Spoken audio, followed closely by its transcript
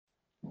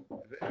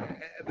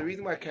the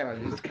reason why I came out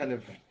is just kind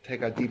of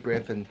take a deep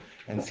breath and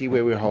see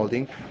where we're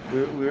holding.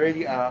 We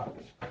already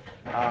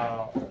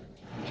our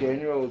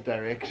general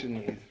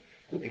direction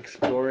is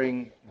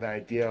exploring the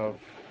idea of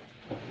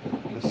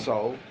the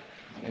soul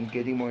and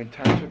getting more in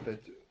touch with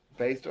it,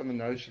 based on the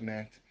notion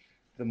that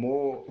the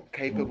more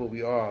capable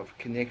we are of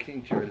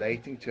connecting to,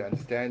 relating to,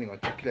 understanding,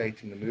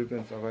 articulating the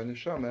movements of our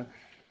neshama,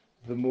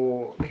 the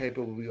more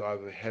capable we are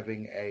of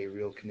having a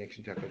real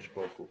connection to HaKadosh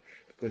Baruch Hu.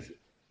 Because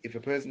if a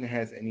person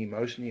has an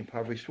emotionally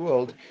impoverished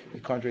world, he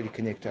can't really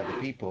connect to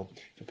other people.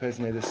 If a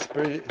person has a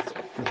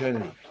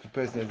if a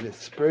person has a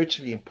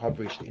spiritually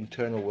impoverished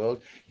internal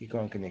world, he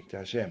can't connect to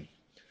Hashem.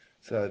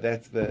 So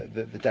that's the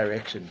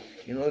direction.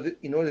 In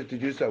order to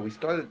do so, we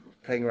started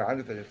playing around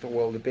with it. I thought,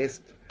 well,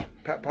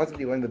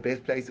 possibly one of the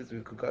best places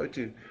we could go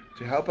to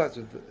help us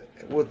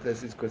with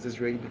this is because this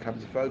really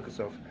becomes the focus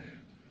of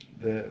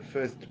the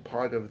first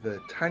part of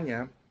the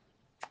Tanya,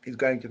 is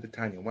going to the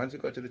Tanya. Once we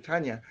got to the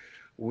Tanya,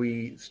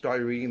 we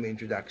started reading the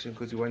introduction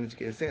because we wanted to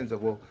get a sense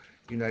of, well,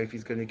 if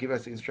he's going to give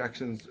us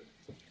instructions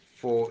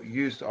for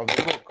use of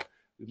the book,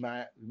 we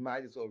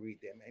might as well read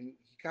them. And he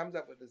comes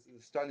up with this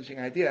astonishing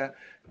idea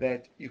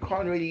that you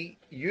can't really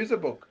use a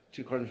book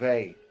to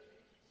convey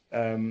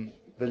the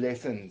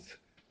lessons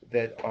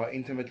that are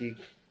intimately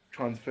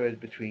transferred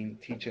between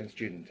teacher and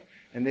student.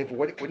 And therefore,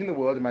 what in the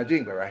world am I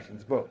doing by writing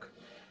this book?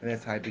 And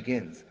that's how it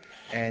begins.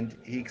 And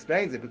he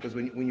explains it because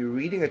when you're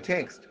reading a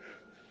text,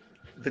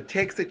 the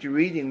text that you're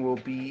reading will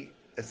be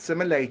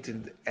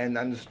assimilated and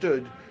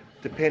understood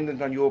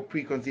dependent on your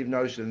preconceived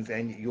notions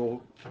and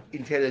your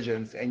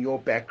intelligence and your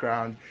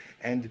background.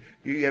 And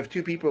you have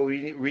two people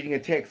reading a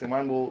text, and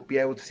one will be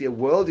able to see a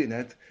world in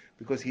it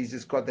because he's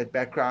just got that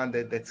background,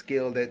 that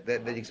skill,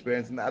 that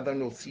experience, and the other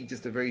one will see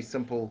just a very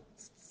simple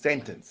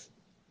sentence.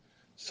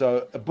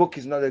 So a book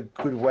is not a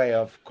good way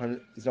of.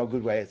 It's not a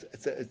good way.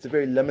 It's a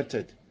very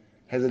limited,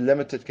 has a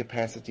limited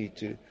capacity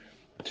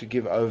to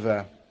give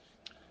over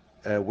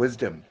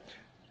wisdom.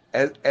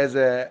 As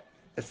a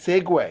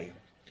segue,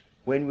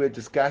 when we're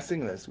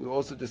discussing this, we're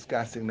also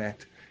discussing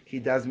that he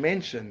does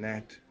mention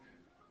that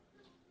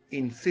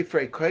in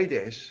Sifrei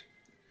Kodesh,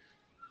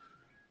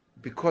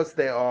 because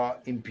they are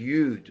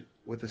imbued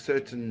with a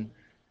certain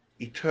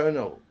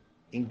eternal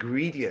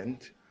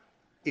ingredient,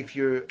 if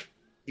you're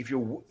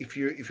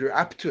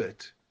up to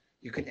it,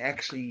 you can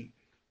actually,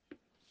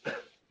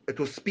 it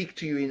will speak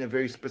to you in a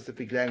very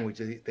specific language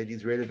that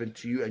is relevant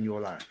to you and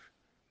your life.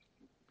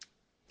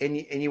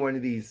 Any one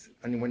of these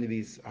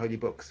holy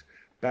books,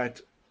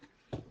 but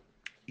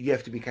you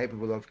have to be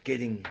capable of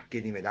getting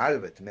it out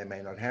of it, and that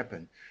may not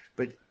happen.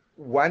 But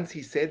once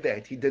he said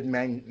that, he did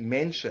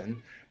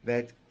mention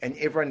that, and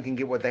everyone can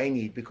get what they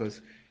need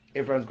because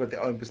everyone's got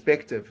their own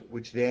perspective,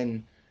 which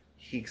then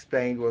he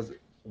explained was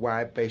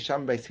why Beis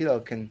Shammai and Beis Hillel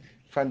can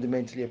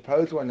fundamentally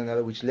oppose one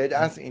another, which led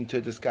us into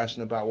a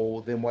discussion about,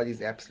 well, then what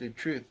is absolute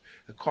truth?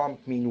 It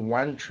can't mean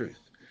one truth,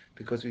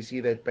 because we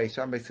see that Beis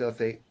Shammai and Beis Hillel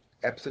say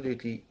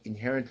absolutely,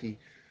 inherently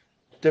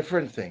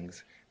different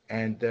things,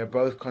 and they're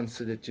both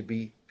considered to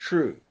be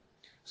true.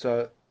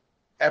 So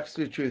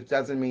absolute truth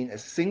doesn't mean a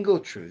single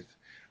truth.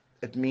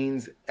 It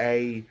means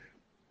a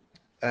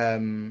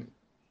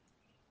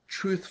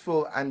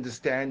truthful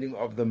understanding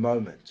of the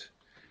moment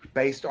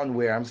based on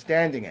where I'm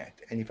standing at.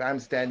 And if I'm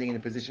standing in a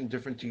position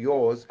different to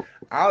yours,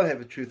 I'll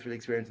have a truthful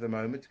experience of the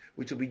moment,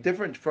 which will be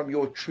different from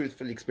your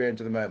truthful experience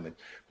of the moment.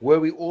 Were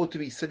we all to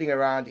be sitting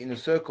around in a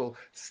circle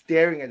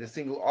staring at a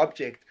single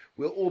object,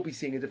 we'll all be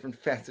seeing a different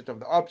facet of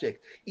the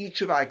object.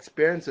 Each of our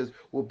experiences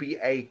will be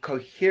a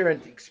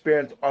coherent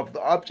experience of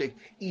the object.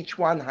 Each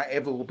one,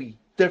 however, will be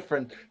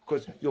different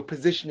because your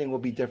positioning will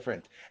be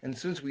different. And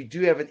since we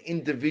do have an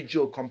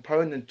individual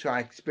component to our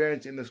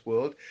experience in this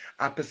world,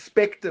 our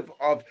perspective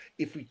of,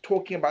 if we're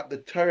talking about the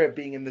Torah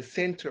being in the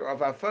center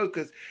of our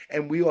focus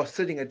and we are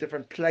sitting at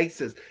different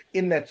places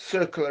in that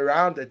circle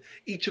around it,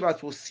 each of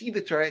us will see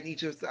the Torah and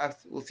each of us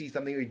will see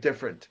something very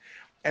different.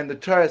 And the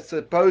Torah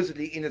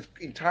supposedly in its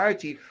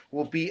entirety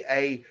will be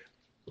a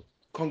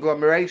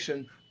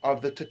conglomeration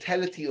of the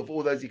totality of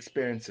all those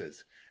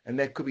experiences. And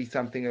that could be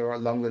something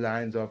along the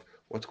lines of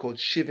what's called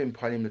Shivim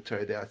Panim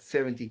LeTorah. There are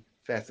 70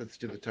 facets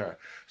to the Torah.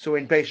 So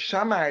when Beis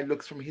Shammai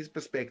looks from his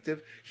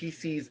perspective, he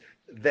sees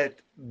that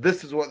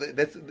this is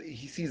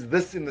he sees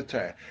this in the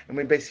Torah. And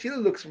when Beis Hillel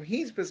looks from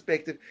his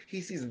perspective,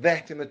 he sees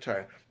that in the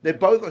Torah. They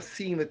both are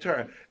seeing the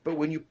Torah, but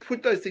when you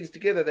put those things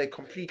together, they're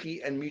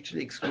completely and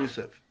mutually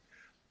exclusive.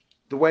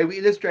 The way we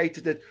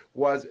illustrated it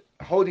was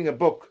holding a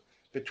book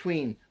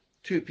between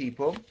two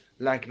people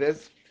like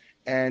this,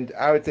 and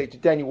I would say to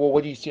Daniel, well,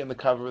 what do you see on the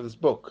cover of this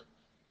book?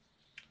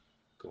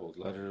 Gold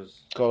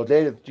letters. Gold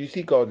letters. Do you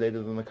see gold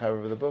letters on the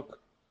cover of the book?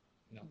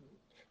 No.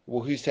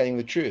 Well, who's telling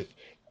the truth?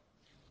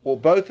 Well,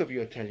 both of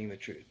you are telling the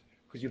truth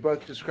because you're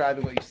both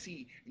describing what you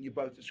see and you're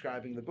both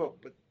describing the book.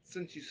 But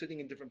since you're sitting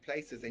in different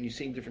places and you're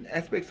seeing different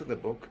aspects of the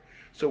book,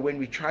 so when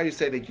we try to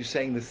say that you're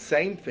saying the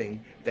same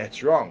thing,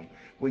 that's wrong.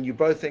 When you're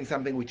both saying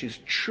something which is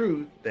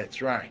true,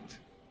 that's right.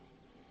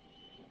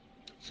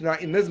 So now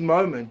in this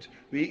moment,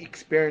 we're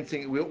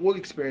all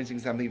experiencing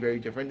something very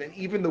different, and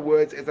even the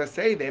words as I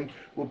say them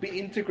will be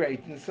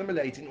integrated and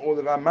assimilated in all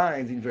of our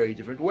minds in very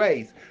different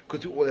ways,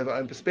 because we all have our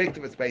own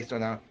perspective. It's based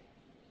on our,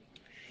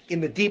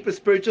 in the deeper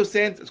spiritual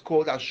sense, it's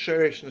called our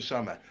Shoresh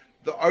Neshama,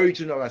 the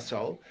origin of our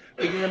soul.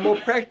 But in a more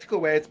practical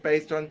way, it's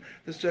based on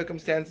the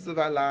circumstances of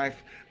our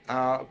life,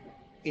 our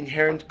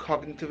inherent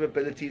cognitive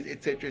abilities,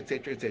 etc.,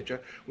 etc., etc.,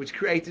 which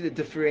created a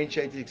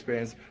differentiated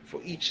experience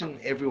for each and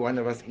every one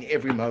of us in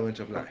every moment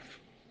of life.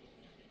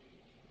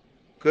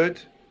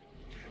 Good?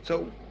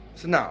 So,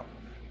 so now,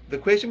 the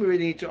question we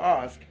really need to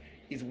ask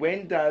is,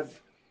 when does,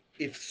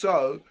 if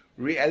so,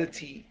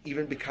 reality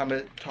even become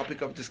a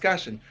topic of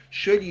discussion?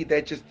 Surely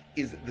that just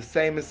is the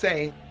same as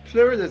saying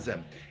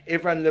pluralism.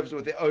 Everyone lives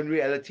with their own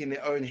reality in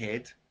their own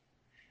head,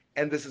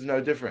 and this is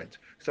no different.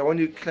 So I want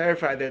to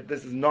clarify that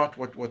this is not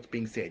what's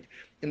being said.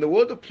 In the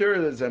world of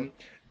pluralism,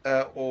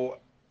 or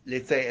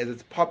let's say as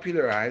it's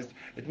popularized,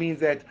 it means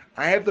that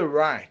I have the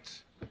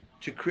right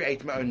to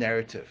create my own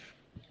narrative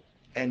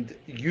and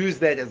use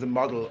that as a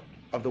model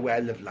of the way I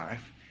live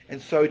life, and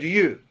so do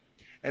you.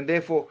 And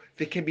therefore,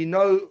 there can be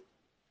no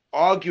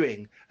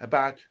arguing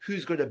about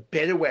who's got a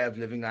better way of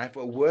living life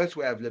or a worse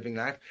way of living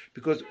life,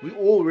 because we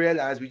all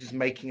realize we're just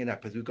making it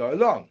up as we go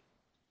along,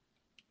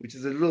 which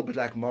is a little bit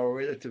like moral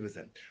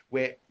relativism,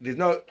 where there's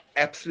no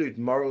absolute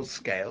moral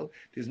scale,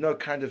 there's no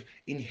kind of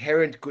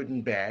inherent good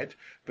and bad,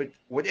 but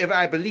whatever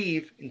I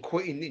believe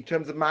in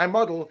terms of my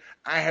model,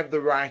 I have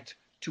the right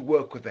to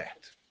work with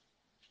that.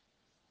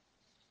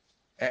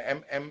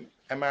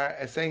 Am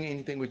I saying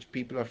anything which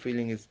people are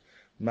feeling is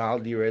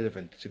mildly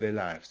relevant to their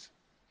lives?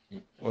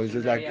 Or is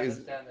it like,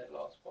 understand that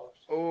last part.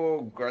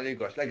 oh golly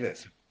gosh, like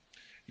this?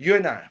 You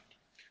and I.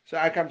 So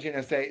I come to you and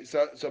I say,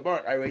 so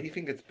Barak, I really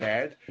think it's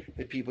bad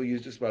that people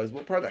use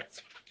disposable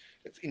products.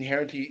 It's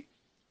inherently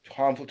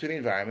harmful to the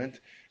environment,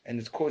 and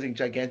it's causing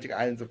gigantic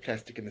islands of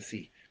plastic in the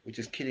sea, which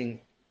is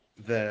killing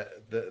the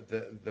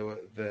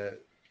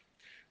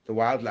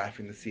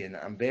wildlife in the sea.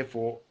 And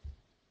therefore,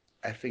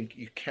 I think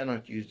you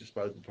cannot use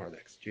disposable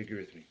products. Do you agree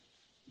with me?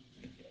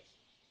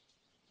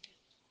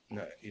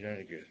 No, you don't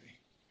agree with me.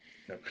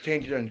 No,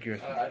 pretend you don't agree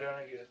with me. I don't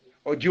agree with you.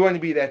 Or do you want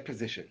to be that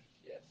position?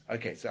 Yes.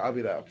 Okay, so I'll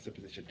be the opposite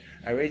position.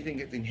 I really think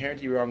it's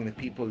inherently wrong that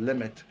people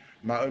limit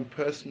my own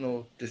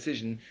personal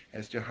decision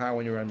as to how I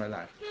want to run my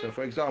life. So,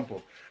 for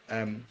example,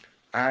 I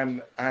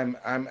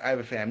have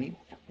a family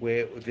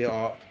where there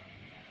are,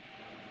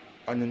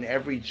 on an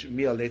average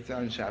meal, let's say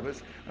on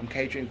Shabbos, I'm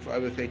catering for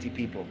over 30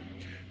 people.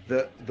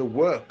 The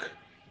work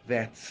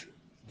that's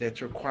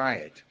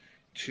required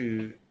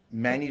to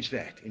manage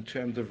that in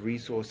terms of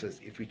resources,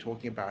 if we're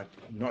talking about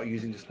not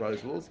using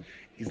disposables,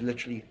 is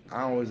literally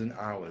hours and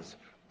hours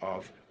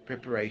of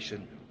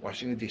preparation,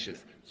 washing the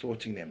dishes,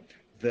 sorting them.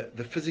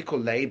 The physical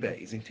labor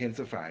is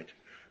intensified.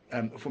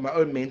 For my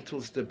own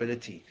mental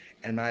stability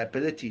and my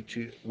ability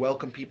to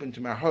welcome people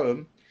into my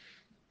home,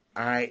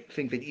 I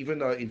think that even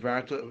though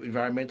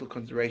environmental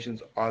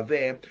considerations are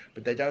there,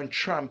 but they don't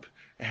trump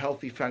a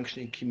healthy,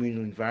 functioning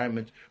communal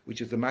environment,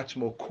 which is a much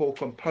more core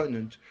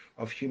component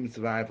of human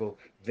survival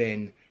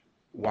than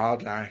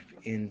wildlife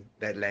in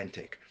the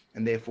Atlantic.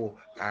 And therefore,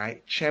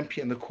 I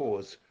champion the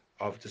cause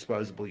of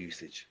disposable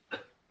usage.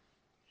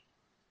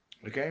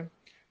 Okay?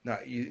 Now,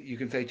 you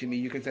can say to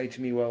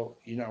me, well,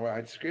 you know what,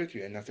 I disagree with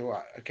you. And I say,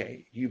 well,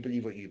 okay, you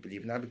believe what you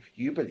believe. And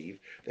you believe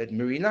that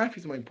marine life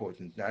is more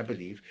important. And I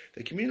believe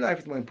that community life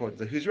is more important.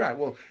 So who's right?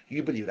 Well,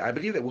 you believe that. I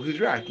believe that. Well, who's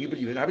right? You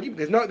believe it. I believe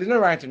there's no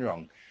right and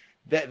wrong.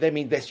 That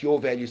means that's your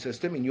value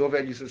system. In your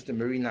value system,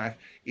 marine life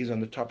is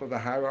on the top of the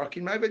hierarchy.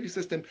 In my value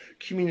system,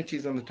 community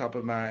is on the top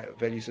of my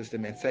value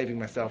system, and saving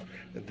myself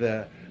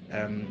the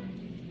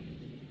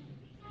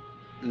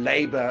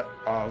labor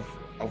of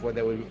what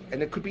they would.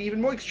 And it could be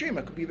even more extreme.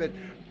 It could be that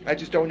I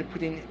just don't want to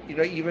put in,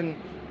 even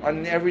on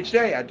an average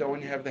day, I don't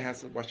want to have the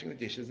hassle of washing the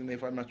dishes, and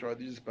therefore I'd much rather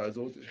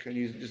disposals. I can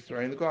use it, just throw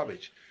in the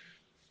garbage.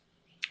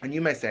 And you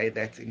may say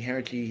that's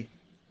inherently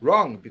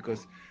wrong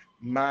because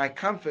my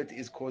comfort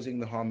is causing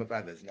the harm of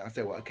others. And I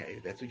say, well, okay,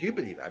 that's what you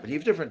believe. I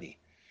believe differently.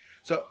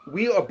 So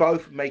we are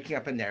both making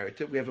up a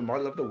narrative. We have a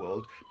model of the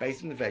world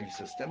based on the value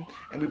system,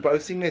 and we're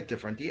both seeing that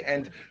differently.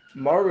 And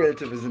moral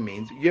relativism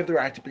means you have the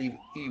right to believe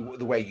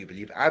the way you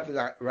believe. I have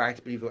the right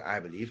to believe what I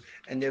believe,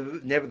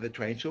 and never the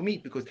twain shall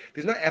meet, because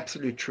there's no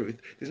absolute truth.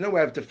 There's no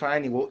way of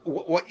defining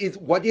what is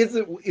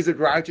it? Is it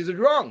right? Is it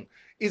wrong?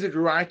 Is it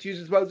right to use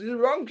disposable? Is it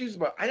wrong to use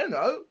disposable? I don't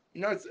know.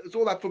 It's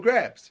all up for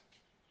grabs.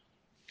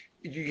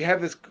 You have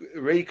this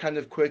really kind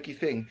of quirky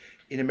thing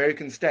in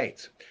American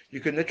states. You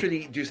can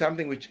literally do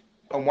something which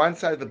on one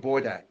side of the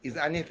border is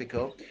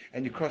unethical,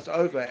 and you cross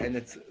over, and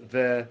it's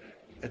the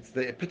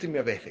epitome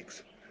of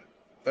ethics.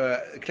 A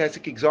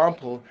classic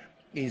example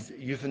is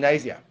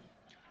euthanasia,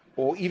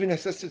 or even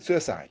assisted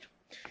suicide.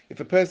 If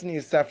a person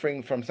is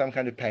suffering from some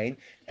kind of pain,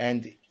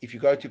 and if you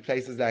go to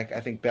places like, I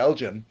think,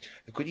 Belgium,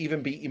 it could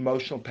even be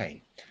emotional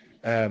pain.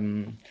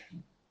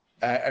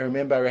 I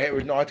remember I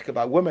read an article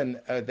about a woman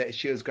that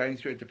she was going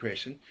through a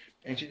depression,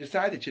 and she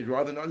decided she'd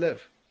rather not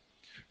live.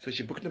 So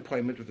she booked an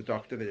appointment with a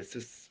doctor that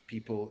assists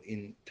people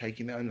in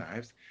taking their own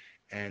lives,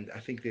 and I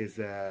think there's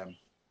an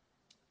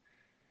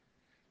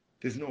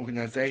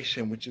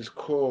organization which is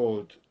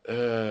called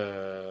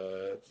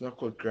it's not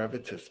called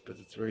Gravitas, but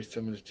it's very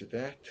similar to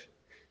that.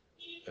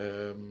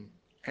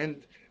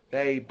 And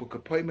they book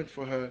appointment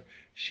for her.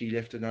 She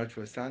left a note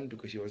for her son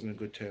because she wasn't on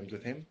good terms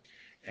with him,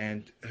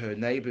 and her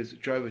neighbors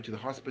drove her to the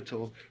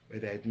hospital where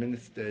they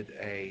administered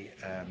a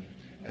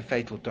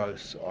fatal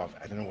dose of,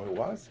 I don't know what it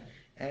was,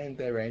 and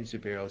they arranged a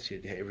burial. She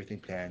had everything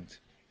planned,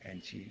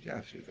 and she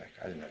was like,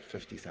 I don't know,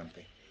 50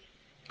 something,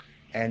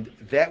 and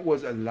that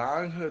was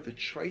allowing her the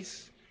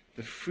choice,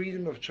 the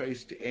freedom of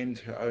choice to end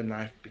her own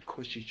life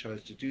because she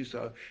chose to do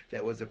so.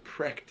 That was a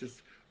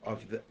practice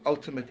of the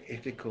ultimate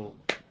ethical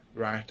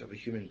right of a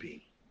human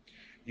being.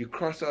 You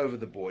cross over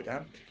the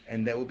border,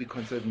 and that will be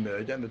considered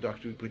murder, and the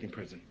doctor will be put in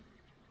prison.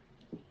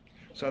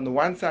 So on the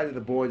one side of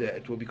the border,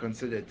 it will be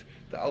considered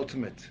the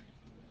ultimate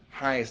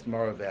highest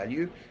moral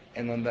value,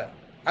 and on the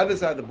other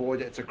side of the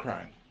border, it's a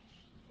crime.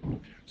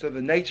 So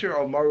the nature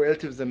of moral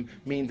relativism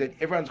means that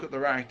everyone's got the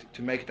right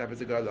to make it up as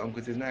they go along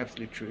because there's no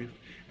absolute truth,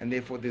 and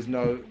therefore there's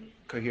no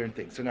coherent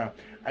thing. So now,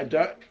 I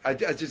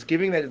was just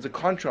giving that as a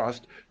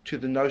contrast to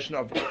the notion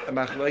of a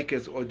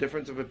machlokes or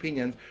difference of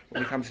opinions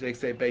when it comes to, let's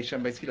say, Beis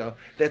Shammai Beis Hillel.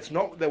 That's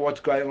not what's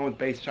going on with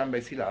Beis Shammai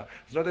Beis Hillel.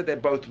 It's not that they're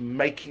both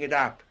making it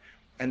up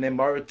and they're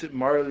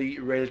morally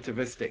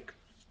relativistic.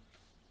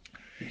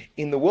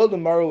 In the world of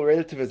moral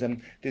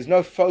relativism, there's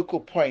no focal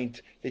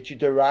point that you're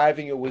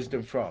deriving your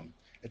wisdom from.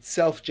 It's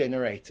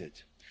self-generated.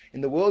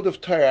 In the world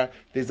of Torah,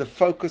 there's a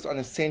focus on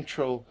a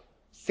central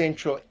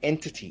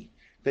entity.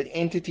 That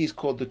entity is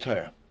called the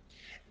Torah.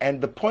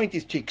 And the point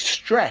is to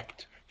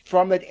extract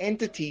from that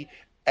entity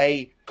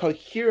a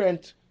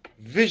coherent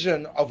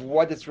vision of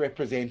what it's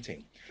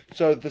representing.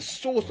 So the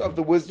source of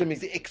the wisdom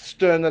is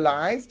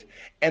externalized,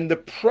 and the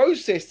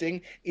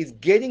processing is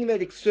getting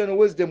that external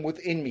wisdom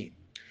within me.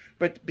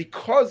 But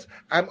because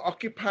I'm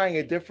occupying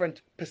a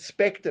different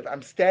perspective,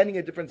 I'm standing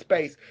in a different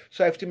space,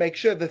 so I have to make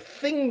sure the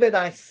thing that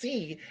I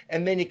see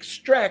and then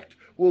extract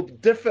will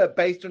differ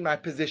based on my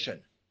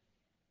position.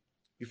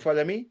 You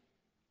follow me?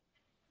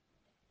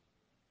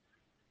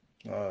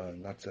 Oh,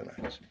 not so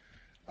much.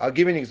 I'll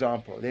give you an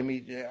example.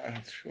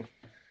 It's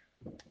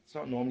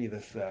not normally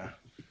this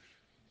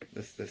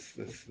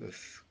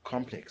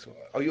complex.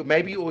 Or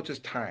maybe you're all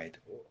just tired.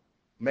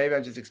 Maybe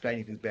I'm just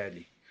explaining things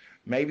badly.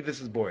 Maybe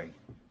this is boring.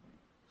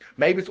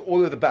 Maybe it's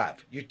all of the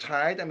above. You're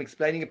tired, I'm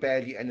explaining it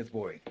badly, and it's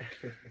boring.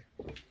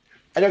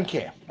 I don't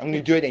care. I'm going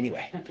to do it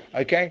anyway.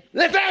 Okay?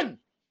 Listen! I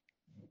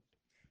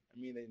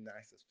mean the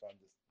nicest,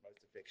 fondest,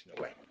 most affectionate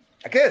way.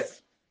 Like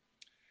this.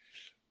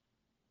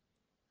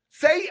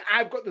 Say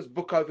I've got this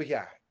book over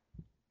here,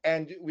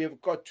 and we've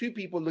got two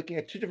people looking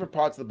at two different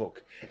parts of the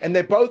book. And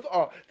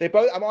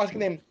I'm asking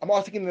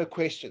them a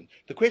question.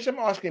 The question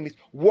I'm asking them is,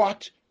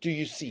 what do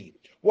you see?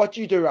 What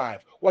do you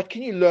derive? What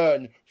can you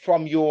learn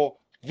from your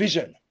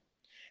vision?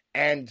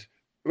 And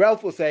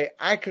Ralph will say,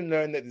 I can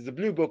learn that there's a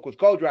blue book with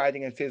gold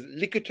writing and says,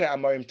 Likutei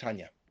Amorim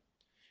Tanya.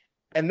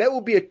 And that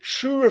will be a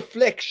true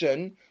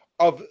reflection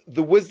of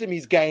the wisdom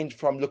he's gained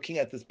from looking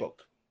at this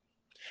book.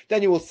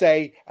 Then he will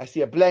say, I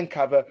see a blank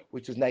cover,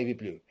 which is navy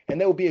blue.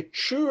 And that will be a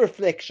true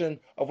reflection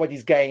of what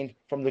he's gained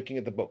from looking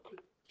at the book.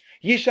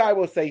 Yishai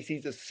will say he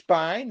sees a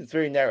spine, it's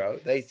very narrow,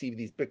 they see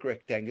these big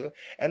rectangular,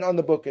 and on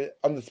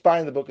the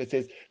spine of the book it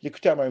says,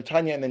 Likutei Amorim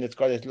Tanya, and then it's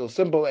got a little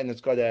symbol, and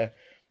it's got a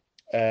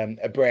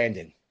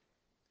branding.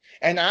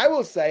 And I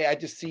will say, I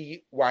just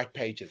see white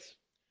pages.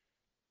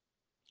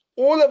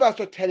 All of us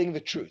are telling the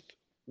truth.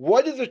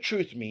 What does the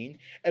truth mean?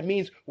 It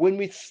means when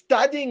we're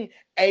studying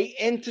an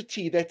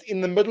entity that's in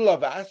the middle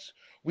of us,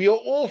 we are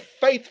all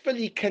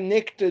faithfully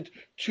connected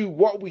to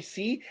what we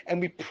see,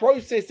 and we're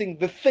processing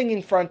the thing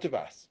in front of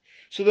us.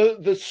 So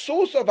the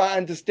source of our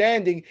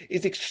understanding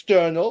is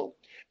external,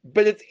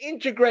 but it's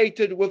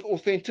integrated with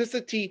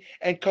authenticity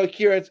and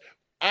coherence.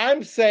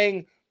 I'm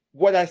saying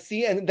what I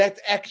see, and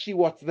that's actually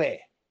what's there.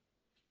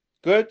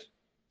 Good?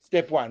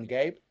 Step one,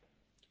 Gabe.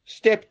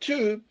 Step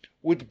two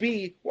would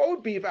be, what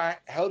would be if I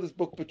held this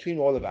book between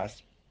all of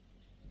us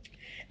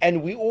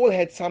and we all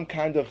had some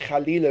kind of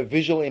Khalila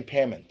visual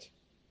impairment?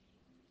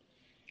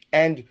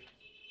 And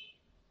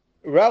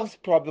Ralph's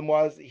problem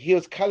was he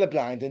was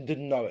colorblind and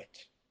didn't know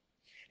it.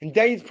 And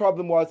Dave's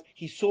problem was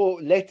he saw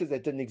letters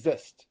that didn't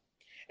exist.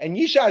 And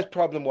Yishai's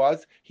problem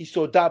was he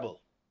saw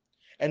double.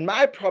 And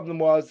my problem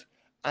was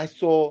I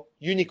saw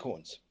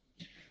unicorns.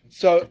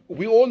 So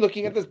we're all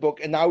looking at this book,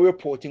 and now we're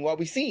reporting what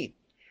we see.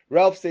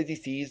 Ralph says he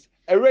sees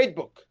a red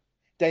book.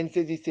 Dan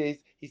says he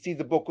sees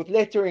a book with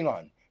lettering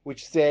on,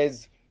 which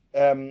says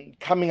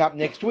coming up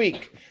next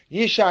week.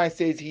 Yishai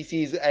says he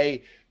sees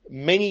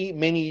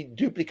many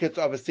duplicates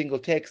of a single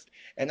text,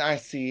 and I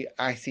see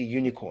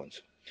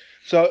unicorns.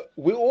 So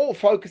we're all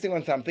focusing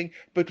on something,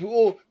 but we're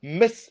all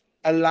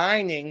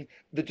misaligning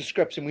the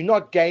description. We're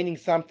not gaining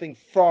something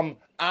from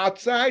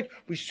outside,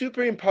 we're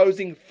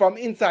superimposing from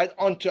inside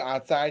onto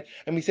outside,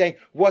 and we're saying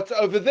what's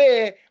over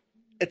there,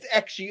 it's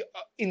actually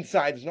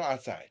inside, it's not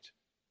outside.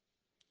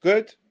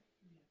 Good?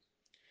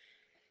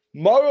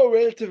 Moral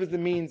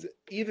relativism means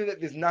either that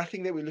there's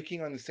nothing that we're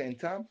looking on the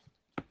center,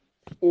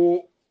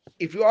 or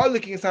if you are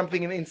looking at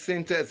something in the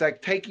center, it's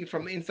like taking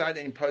from the inside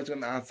and imposing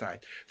on the outside.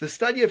 The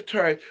study of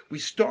Torah, we're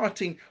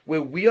starting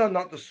where we are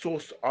not the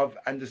source of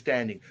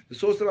understanding. The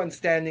source of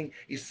understanding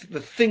is the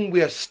thing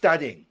we are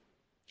studying.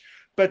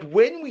 But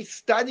when we're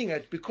studying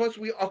it, because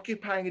we're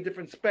occupying a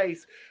different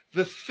space,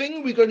 the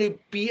thing we're going to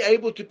be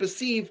able to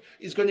perceive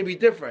is going to be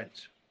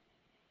different.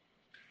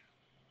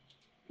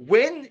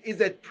 When is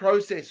that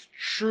process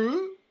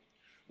true?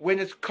 When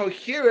it's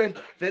coherent,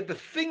 that the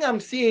thing I'm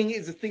seeing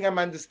is the thing I'm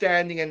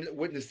understanding and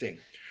witnessing.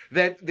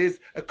 That there's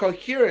a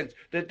coherence,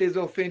 that there's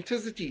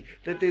authenticity,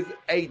 that there's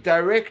a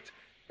direct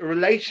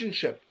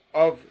relationship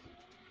of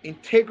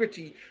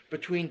integrity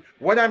between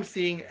what I'm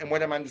seeing and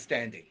what I'm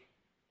understanding.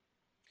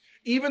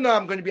 Even though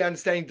I'm going to be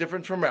understanding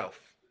different from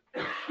Ralph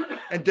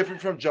and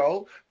different from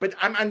Joel, but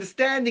I'm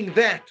understanding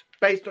that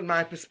based on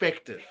my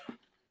perspective.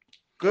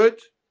 Good?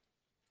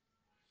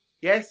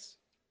 Yes?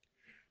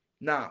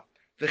 Now,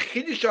 the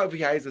Chiddush over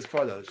here is as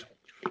follows.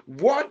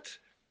 What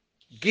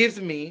gives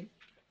me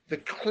the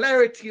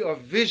clarity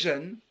of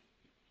vision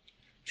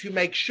to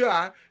make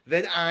sure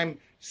that I'm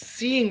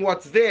seeing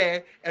what's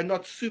there and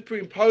not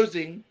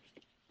superimposing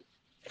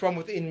from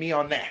within me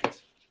on that?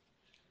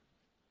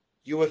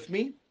 You with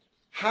me?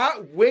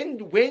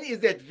 When is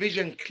that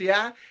vision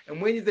clear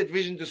and when is that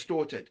vision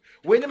distorted?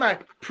 When am I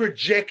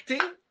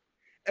projecting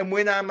and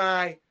when am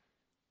I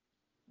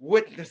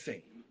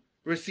witnessing,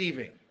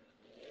 receiving?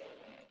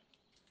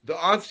 The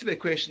answer to that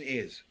question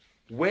is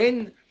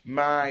when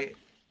my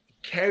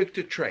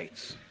character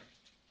traits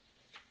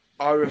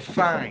are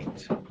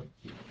refined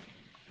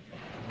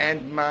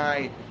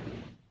and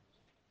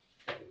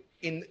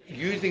in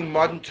using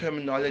modern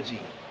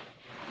terminology,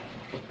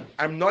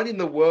 I'm not in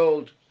the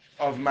world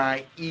of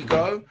my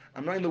ego.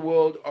 I'm not in the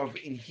world of,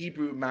 in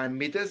Hebrew, my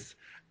midas.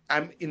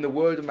 I'm in the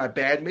world of my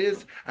bad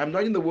midas. I'm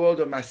not in the world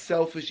of my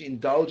selfish,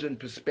 indulgent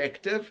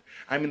perspective.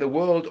 I'm in the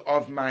world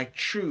of my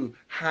true,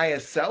 higher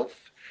self.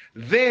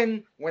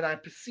 Then what I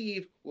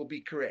perceive will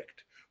be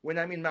correct. When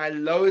I'm in my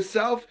lower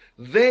self,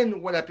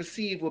 then what I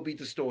perceive will be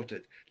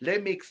distorted.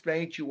 Let me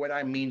explain to you what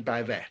I mean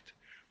by that.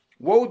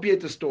 What would be a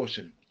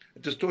distortion? A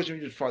distortion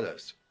is as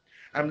follows.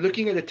 I'm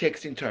looking at a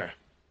text in Torah.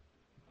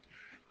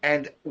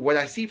 And what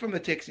I see from the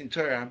text in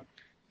Torah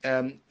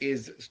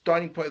is the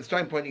starting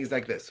point is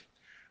like this.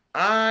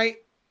 I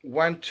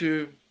want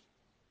to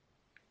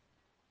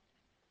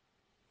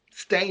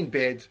stay in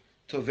bed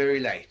till very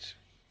late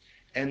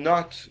and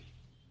not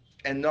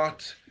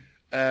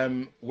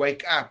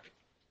wake up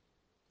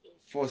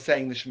for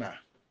saying the Shema.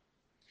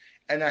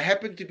 And I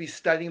happen to be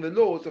studying the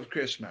laws of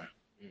Kriya Shema.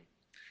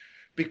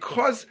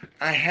 Because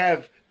I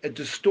have a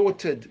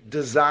distorted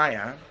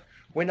desire,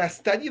 when I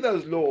study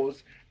those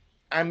laws,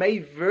 I may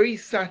very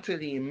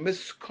subtly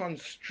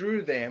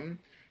misconstrue them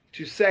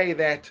to say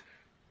that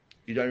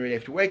you don't really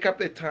have to wake up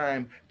that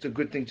time. It's a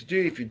good thing to do.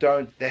 If you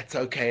don't, that's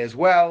okay as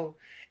well.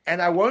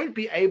 And I won't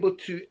be able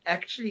to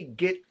actually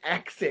get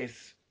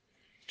access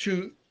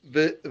to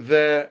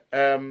the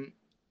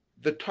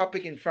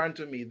topic in front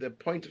of me, the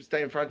point of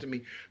stay in front of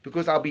me,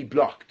 because I'll be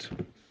blocked.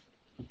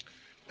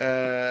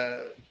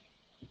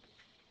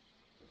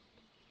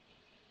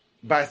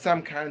 By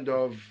some kind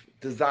of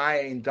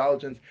desire,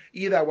 indulgence.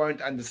 Either I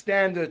won't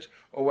understand it,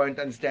 or won't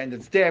understand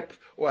its depth,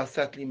 or I'll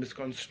subtly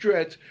misconstrue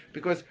it,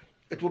 because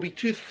it will be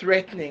too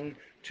threatening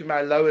to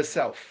my lower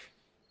self.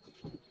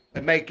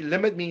 It may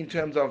limit me in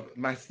terms of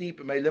my sleep,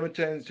 it may limit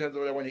me in terms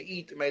of what I want to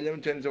eat, it may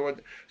limit me in terms of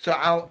what... So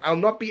I'll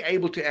not be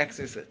able to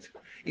access it.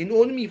 In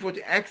order for me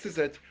to access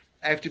it,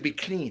 I have to be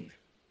clean.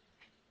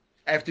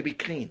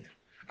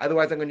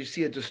 Otherwise I'm going to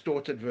see a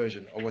distorted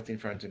version of what's in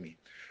front of me.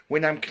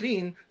 When I'm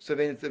clean, so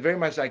then it's very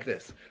much like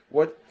this.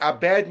 What our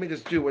bad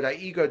midas do, what our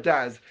ego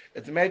does,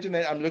 it's imagine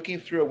that I'm looking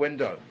through a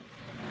window,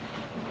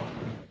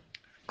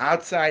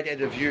 outside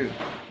at a view,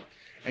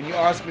 and you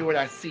ask me what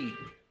I see.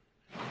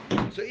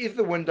 So if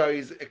the window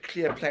is a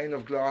clear pane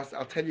of glass,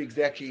 I'll tell you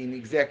exactly, in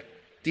exact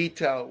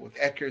detail, with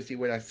accuracy,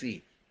 what I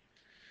see.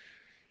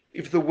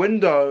 If the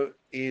window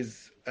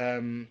is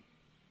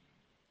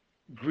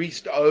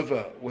greased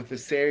over with a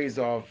series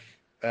of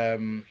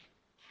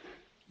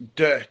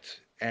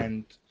dirt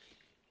and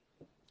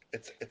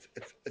it's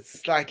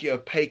slightly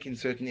opaque in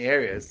certain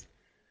areas,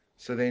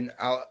 so then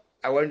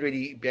I won't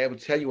really be able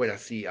to tell you what I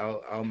see.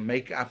 I'll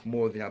make up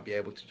more than I'll be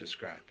able to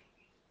describe.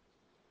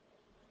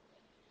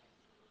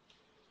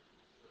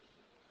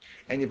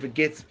 And if it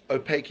gets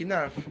opaque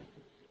enough,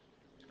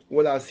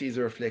 all I'll see is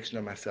a reflection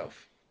of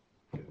myself.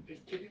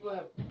 If two people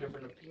have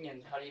different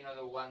opinions, how do you know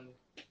the one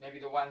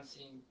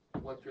seeing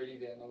what's really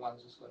there and the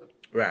one's just got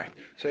a... Right.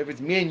 So if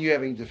it's me and you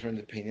having different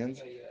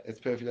opinions, it's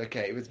perfectly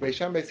okay. If it's Beis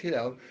Shammai, Beis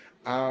Hillel,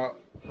 our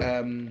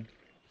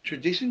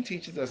tradition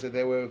teaches us that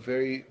they were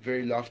very,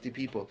 very lofty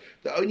people.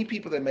 The only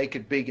people that make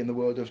it big in the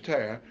world of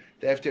Torah,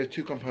 they have to have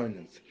two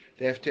components.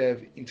 They have to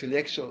have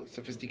intellectual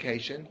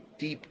sophistication,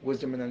 deep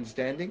wisdom and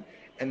understanding,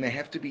 and they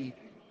have to be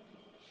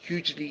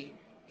hugely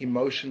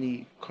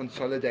emotionally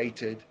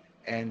consolidated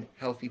and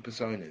healthy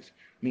personas.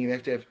 Meaning they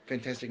have to have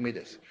fantastic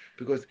midas.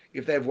 Because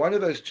if they have one of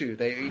those two,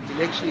 they are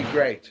intellectually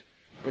great,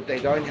 but they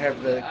don't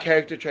have the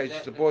character traits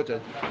to support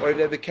it, or if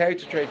they have the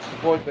character traits to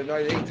support it but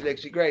not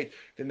intellectually great,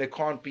 then they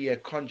can't be a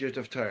conduit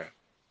of Torah.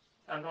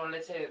 And no,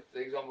 let's say the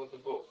example of the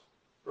book.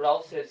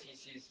 Ralph says he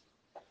sees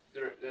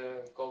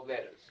the gold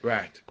letters.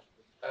 Right.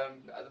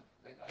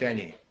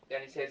 Danny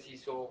says he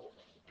saw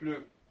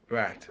blue.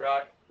 Right.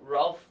 Right.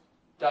 Ralph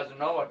doesn't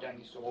know what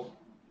Danny saw.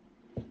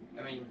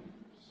 I mean,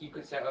 he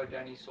could say, "Oh,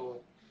 Danny saw,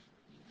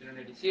 didn't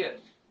really see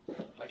it,"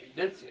 but he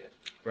did see it.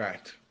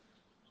 Right.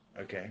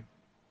 Okay.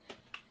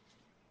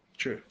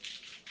 True.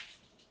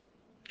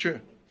 True.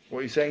 What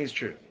you're saying is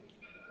true.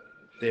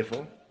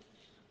 Therefore,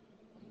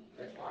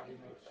 That's why he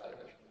knows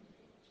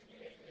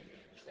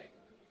saying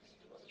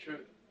it was true.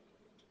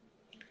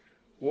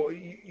 well,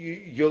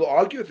 you'll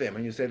argue with them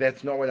and you say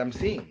that's not what I'm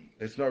seeing.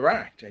 That's not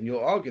right, and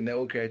you'll argue, and they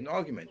will create an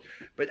argument.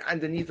 But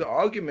underneath the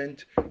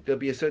argument, there'll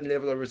be a certain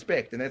level of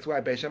respect, and that's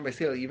why Beis Shammai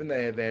Basil, even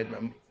though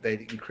they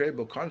had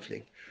incredible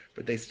conflict,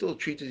 but they still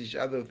treated each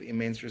other with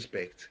immense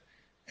respect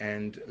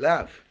and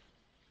love.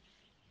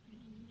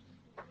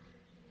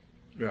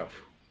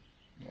 Ralph,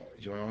 do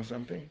you want to ask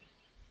something?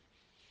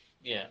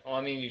 Yeah. Well,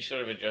 I mean, you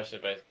sort of addressed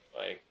it by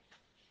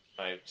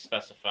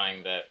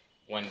specifying that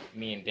when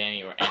me and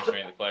Danny were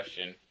answering the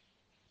question,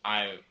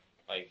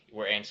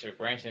 we're answering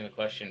the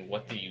question,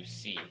 what do you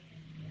see,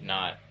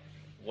 not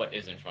what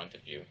is in front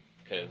of you,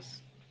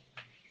 because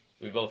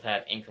we both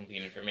had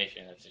incomplete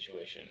information in that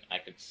situation. I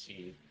could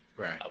see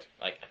Right.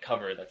 a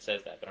cover that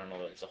says that, but I don't know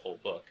that it's a whole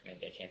book.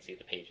 Maybe I can't see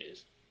the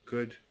pages.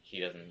 Good. He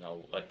doesn't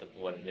know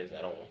what it is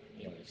at all.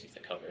 He only sees the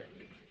cover.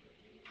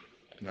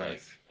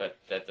 Nice. But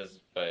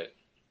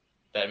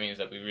that means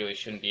that we really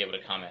shouldn't be able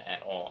to comment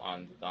at all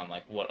on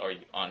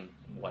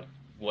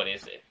what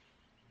is it,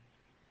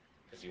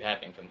 because you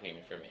have incomplete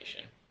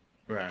information.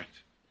 Right.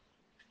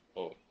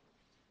 Well,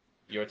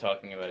 you're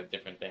talking about a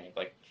different thing,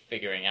 like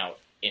figuring out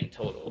in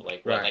total,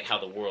 Right. like how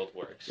the world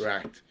works.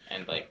 Right.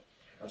 And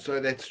So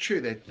that's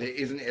true that there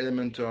is an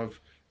element of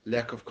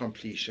lack of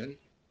completion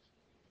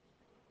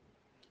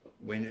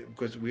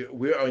because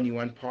we're only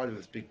one part of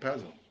this big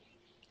puzzle.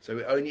 So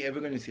we're only ever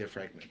going to see a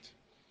fragment.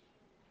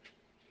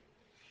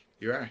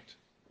 You're right.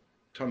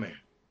 Tommy.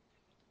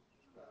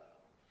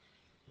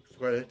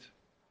 Got it?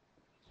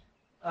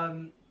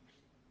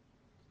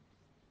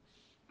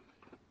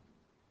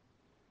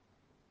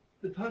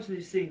 The person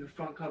who's seeing the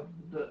front cover of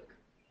the book,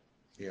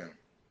 Yeah.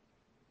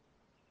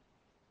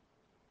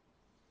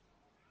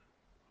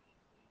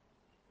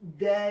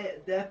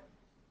 they're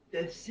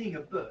seeing a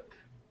book.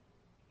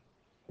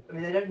 I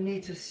mean, they don't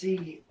need to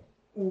see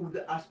all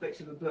the aspects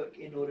of a book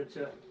in order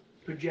to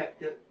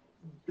project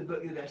the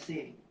book that they're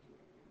seeing.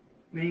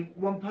 I mean,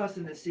 one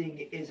person that's seeing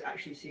it is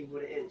actually seeing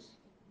what it is.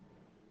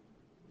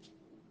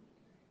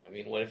 I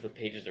mean, what if the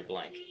pages are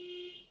blank?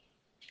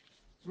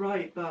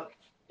 Right, but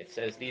It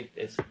says the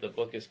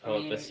book is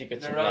called The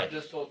Secrets of Narelle Life.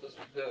 just told us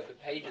the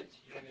pages.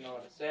 You don't even know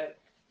what it said.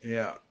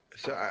 Yeah.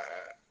 So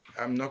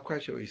I'm not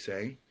quite sure what you're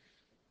saying.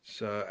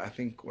 So I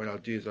think what I'll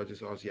do is I'll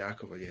just ask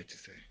Yaakov what he had to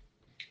say.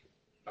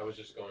 I was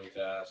just going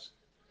to ask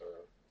or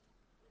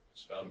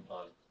expound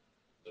upon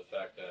the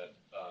fact that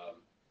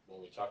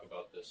when we talk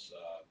about this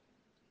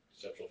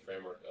conceptual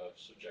framework of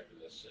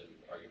subjectiveness and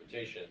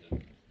argumentation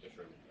and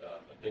different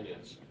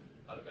opinions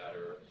on a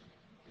matter,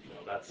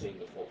 not seeing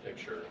the full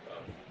picture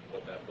of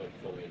what that book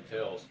fully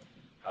entails,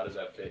 how does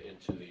that fit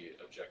into the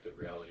objective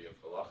reality of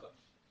halacha?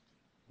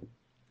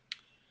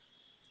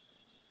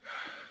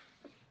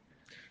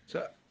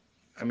 So,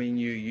 I mean,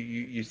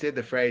 you said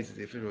the phrase as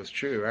if it was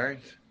true,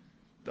 right?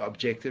 The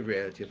objective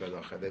reality of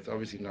halacha. That's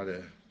obviously not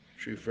a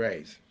true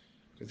phrase,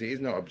 because there is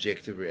no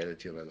objective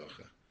reality of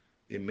halacha.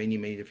 There are many,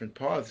 many different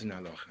paths in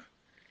halacha.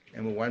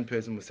 And when one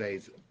person will say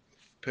it's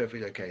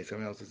perfect okay,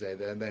 someone else will say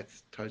that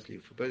that's totally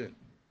forbidden.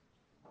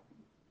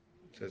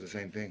 So it's the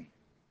same thing.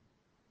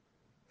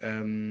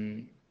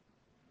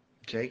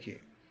 Jakey.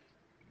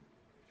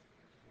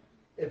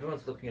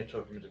 Everyone's looking at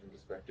Torah from a different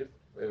perspective.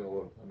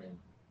 Or, I mean,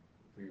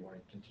 if we want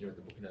to continue with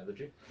the book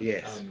analogy.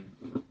 Yes.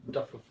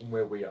 Different from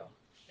where we are.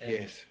 And,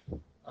 Yes.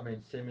 I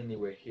mean, seemingly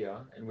we're here,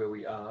 and where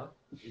we are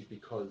is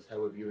because how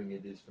we're viewing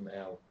it is from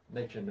our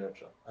nature and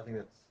nurture. I think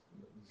that's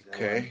how I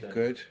Okay, understand it.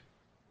 good.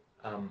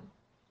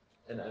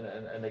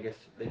 And I guess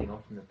leading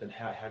on from that, then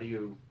how do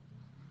you,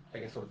 I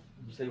guess, sort of,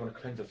 you say you want to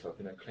cleanse yourself,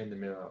 clean the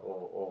mirror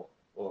or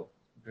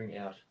bring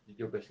out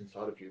your best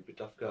inside of you, but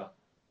dafka,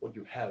 what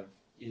you have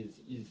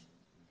is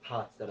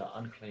parts that are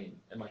unclean,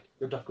 and like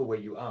you're dafka where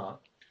you are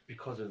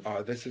because of.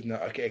 Oh, this is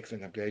not okay.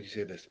 Excellent. I'm glad you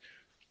said this.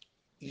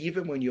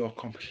 Even when you are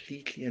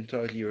completely and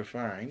totally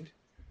refined,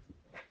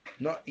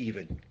 not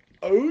even,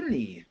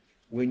 only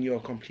when you are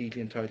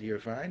completely and totally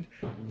refined,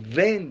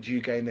 then do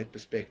you gain that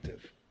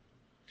perspective.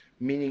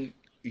 Meaning,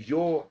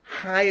 your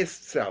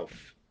highest self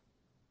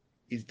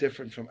is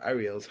different from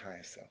Ariel's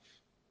highest self.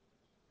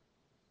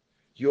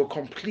 Your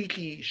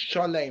completely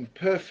shalom,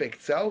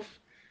 perfect self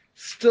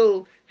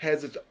still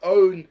has its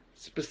own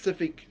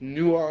specific,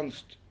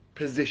 nuanced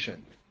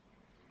position,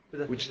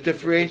 which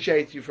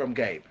differentiates you from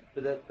Gabe.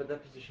 But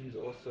that position is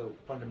also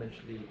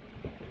fundamentally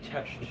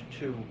attached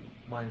to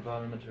my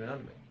environment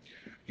around me.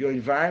 Your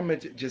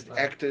environment just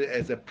acted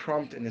as a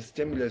prompt and a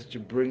stimulus to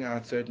bring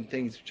out certain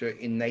things which are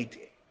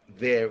innate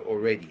there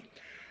already.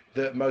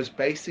 The most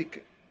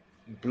basic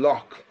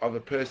block of a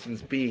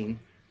person's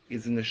being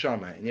is the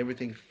neshama, and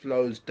everything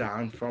flows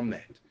down from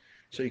that.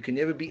 So you can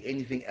never be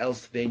anything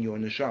else than your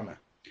neshama.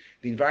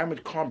 The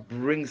environment can't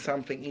bring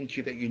something into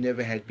you that you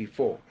never had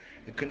before.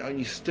 It can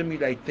only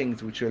stimulate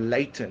things which are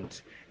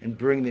latent and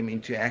bring them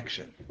into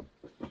action.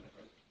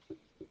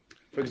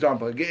 For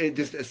example,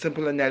 just a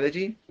simple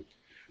analogy.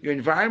 Your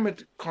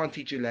environment can't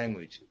teach you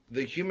language.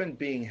 The human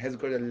being has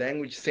got a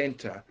language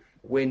center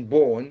when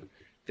born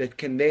that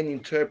can then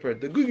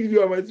interpret the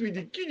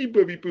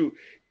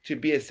to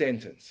be a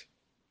sentence,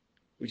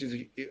 which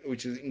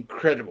is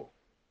incredible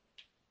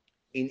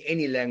in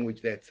any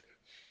language that's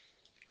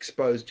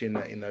exposed to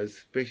in those,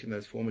 especially in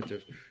those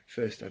formative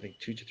first, I think,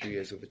 2 to 3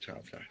 years of the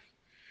child's life.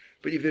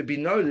 But if there'd be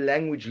no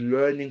language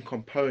learning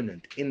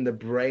component in the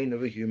brain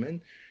of a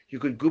human, you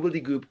could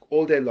gobbledygook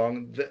all day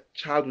long. The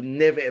child would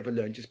never ever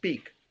learn to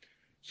speak.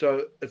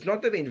 So it's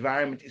not that the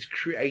environment is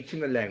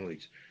creating the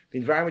language. The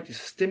environment is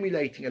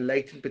stimulating a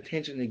latent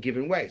potential in a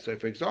given way. So,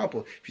 for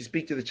example, if you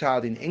speak to the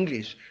child in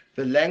English,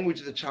 the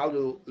language the child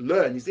will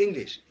learn is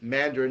English,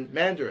 Mandarin,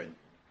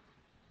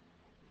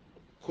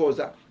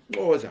 Xhosa,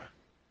 Xhosa,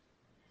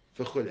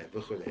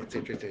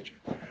 etc., etc.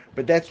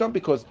 But that's not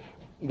because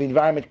the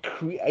environment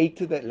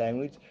created that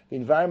language. The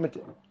environment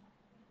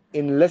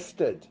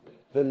enlisted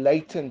the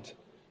latent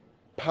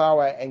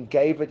power and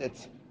gave it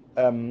its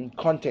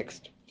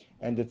context.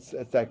 And it's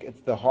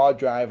the hard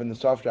drive and the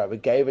soft drive.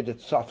 It gave it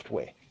its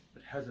software.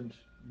 It hasn't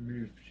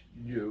moved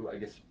you, I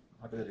guess,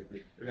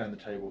 hypothetically, around the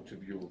table to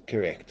view.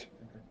 Correct.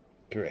 Okay.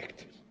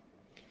 Correct.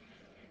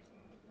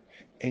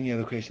 Any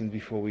other questions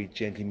before we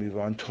gently move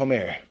on?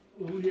 Tomer,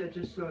 Well, yeah,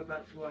 just going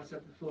back to what I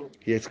said before.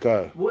 let's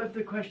go. What if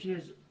the question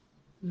is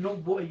not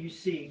what are you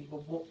seeing,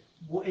 but what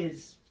are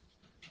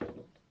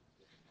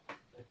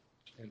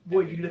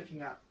you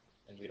looking at?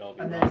 And we'd all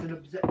be And wrong. there's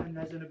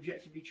an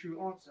objectively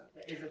true answer.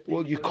 There is a thing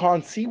Well, you going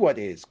can't see what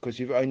is because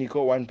you've only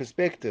got one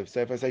perspective. So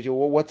if I say to you,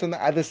 well, what's on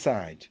the other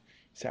side?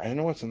 You say, I don't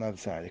know what's on the other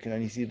side. I can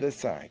only see this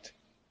side.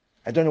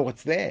 I don't know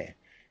what's there.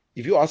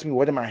 If you ask me,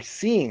 what am I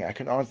seeing? I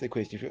can answer the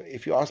question.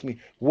 If you ask me,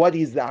 what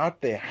is out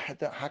there?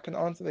 How can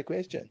I answer the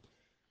question?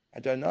 I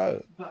don't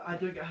know. But I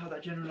don't get how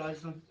that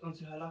generalizes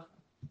onto halacha.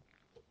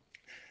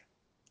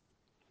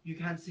 You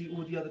can see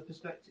all the other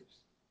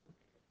perspectives.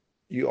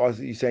 You're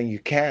saying you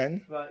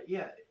can? But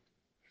yeah,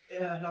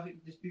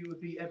 halachic dispute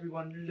would be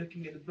everyone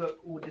looking at the book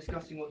or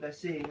discussing what they're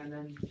seeing, and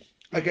then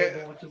Okay.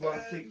 everyone to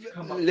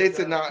come up Let's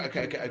with now. a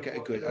Okay. conclusion of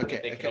what Good. the- Okay.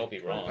 They could all be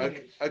wrong.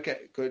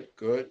 Okay. Good.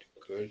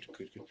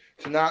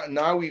 So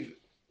now we've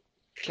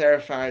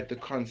clarified the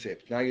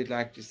concept. Now you'd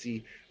like to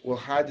see, well,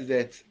 how is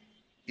that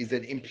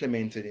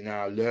implemented in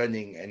our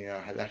learning and in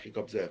our halachic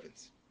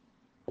observance?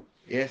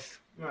 Yes?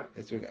 Right.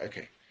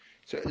 Okay.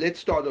 So let's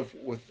start off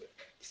with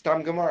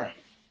Stam Gemara.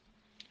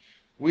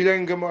 We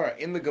learn Gemara.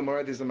 In the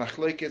Gemara, there's a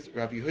machlokes,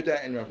 Rav Yehuda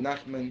and Rav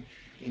Nachman,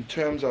 in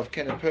terms of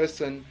can a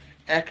person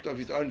act of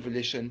his own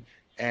volition,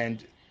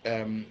 and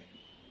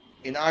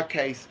in our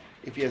case,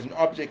 if he has an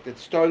object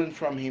that's stolen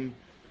from him,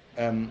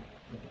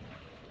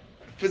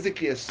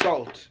 physically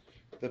assault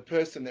the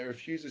person that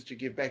refuses to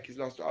give back his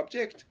lost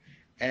object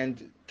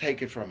and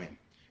take it from him.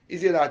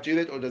 Is he allowed to do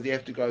that, or does he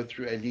have to go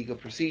through a legal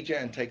procedure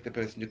and take the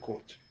person to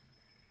court?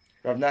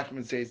 Rav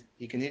Nachman says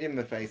he can hit him in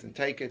the face and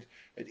take it.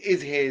 It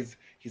is his.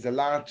 He's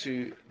allowed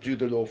to do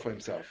the law for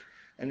himself.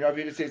 And Rav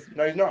Yehuda says,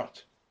 no, he's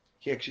not.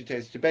 He actually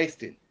takes it to Beis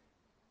Din.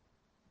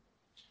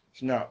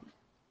 So now,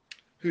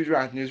 who's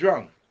right and who's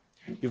wrong?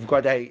 You've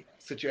got a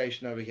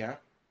situation over here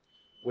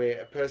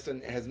where a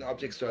person has an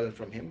object stolen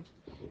from him.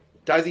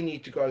 Does he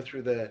need to go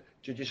through the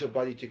judicial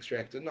body to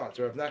extract it or not?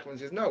 So Rav Nachman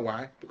says, no,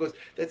 why? Because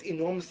that's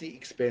enormously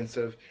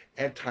expensive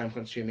and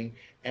time-consuming,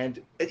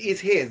 and it is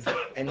his,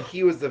 and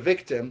he was the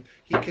victim.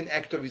 He can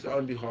act on his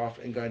own behalf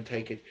and go and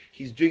take it.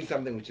 He's doing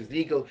something which is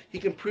legal. He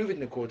can prove it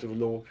in a court of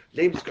law.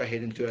 Let him just go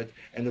ahead and do it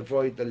and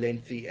avoid the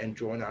lengthy and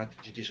drawn-out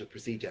judicial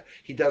procedure.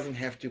 He doesn't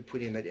have to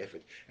put in that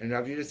effort. And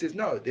Rav Yehuda says,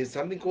 no, there's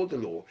something called the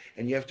law,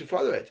 and you have to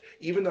follow it.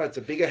 Even though it's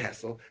a bigger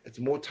hassle, it's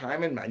more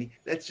time and money,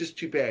 that's just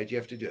too bad. You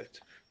have to do it.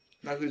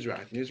 Now, who's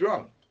right and who's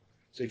wrong?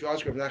 So if you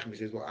ask Rav Nachman, he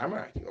says, well, I'm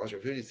right. If you ask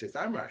Rav Yehuda, he says,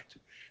 I'm right.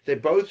 They're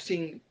both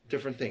seeing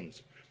different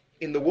things.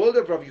 In the world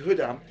of Rav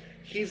Yehuda,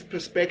 his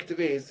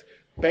perspective is,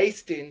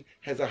 Beis Din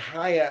has a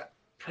higher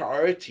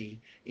priority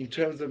in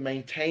terms of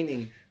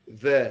maintaining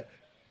the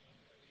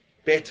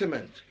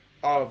betterment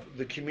of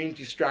the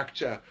community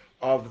structure,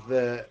 of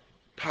the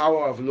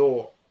power of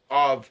law,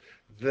 of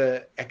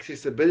the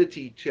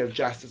accessibility to have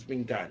justice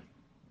being done.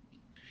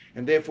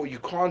 And therefore you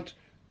can't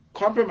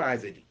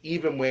compromise it,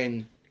 even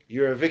when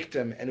you're a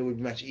victim, and it would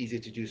be much easier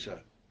to do so.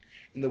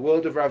 In the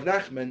world of Rav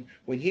Nachman,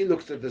 when he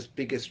looks at this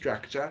bigger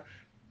structure,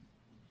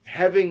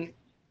 having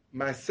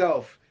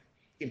myself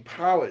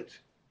empowered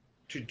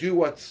to do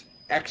what's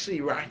actually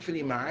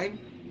rightfully mine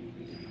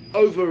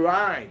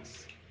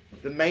overrides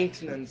the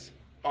maintenance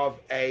of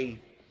a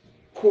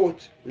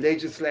court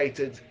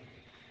legislated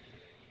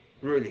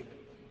ruling.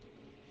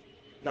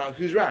 Now,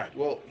 who's right?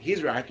 Well,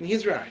 he's right and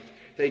he's right.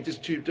 They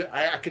just two.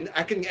 I can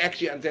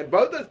actually understand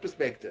both those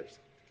perspectives.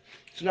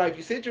 So now, if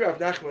you say to Rav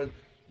Nachman,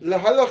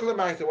 "Lahalach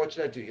lemaisa," what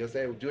should I do? He'll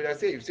say, well, "Do what I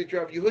say." If you say to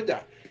Rav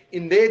Yehuda,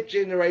 in their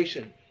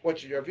generation, what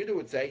should Rav Yehuda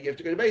would say? You have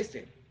to go to Beis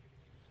Din.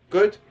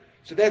 Good.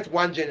 So that's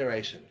one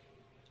generation.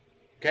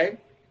 Okay.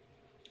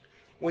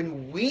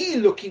 When we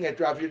looking at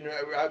Rav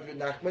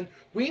Nachman,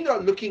 we're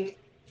not looking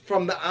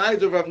from the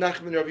eyes of Rav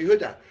Nachman and Rav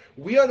Yehuda.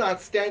 We are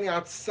not standing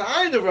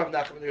outside of Rav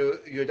Nachman and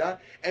Yehuda,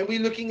 and we're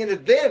looking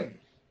at them.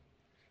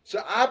 So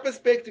our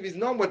perspective is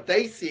not what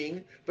they're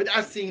seeing, but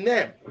us seeing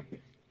them.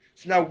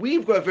 So now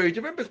we've got a very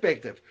different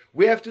perspective.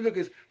 We have to look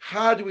at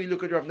how do we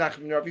look at Rav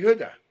Nachman and Rav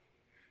Yehuda.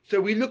 So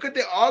we look at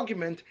the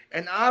argument,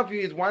 and our view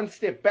is one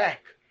step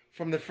back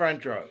from the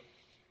front row.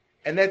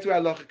 And that's where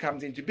halacha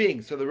comes into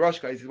being. So the Rosh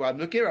guy says, well, I'm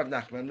looking at Rav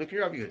Nachman, I'm looking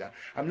at Rav Yehuda,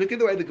 I'm looking at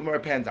the way the Gemara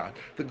pans out.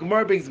 The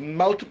Gemara brings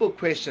multiple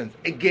questions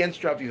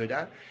against Rav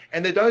Yehuda,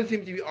 and they don't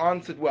seem to be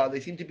answered well, they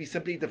seem to be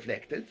simply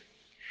deflected.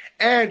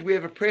 And we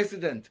have a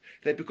precedent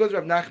that because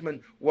Rav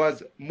Nachman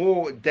was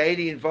more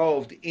daily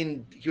involved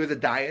he was a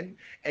dayan,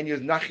 and he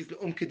was nachis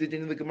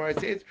l'umkedidin, the Gemara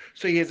says,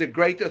 so he has a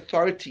great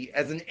authority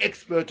as an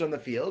expert on the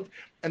field,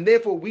 and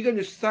therefore we're going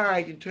to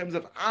side in terms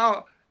of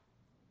our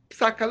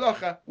psak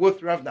halacha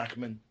with Rav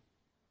Nachman.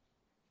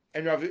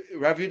 And Rav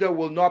Yehuda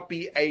will not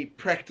be a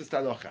practiced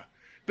halacha.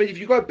 But if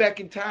you go back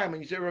in time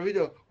and you say, Rav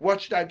Yehuda,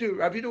 what should I do?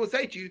 Rav Yehuda will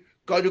say to you,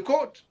 go to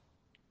court.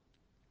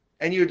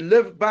 And you'd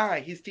live by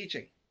his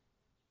teaching.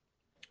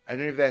 I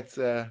don't know if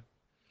that's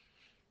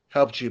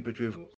helped you, but we've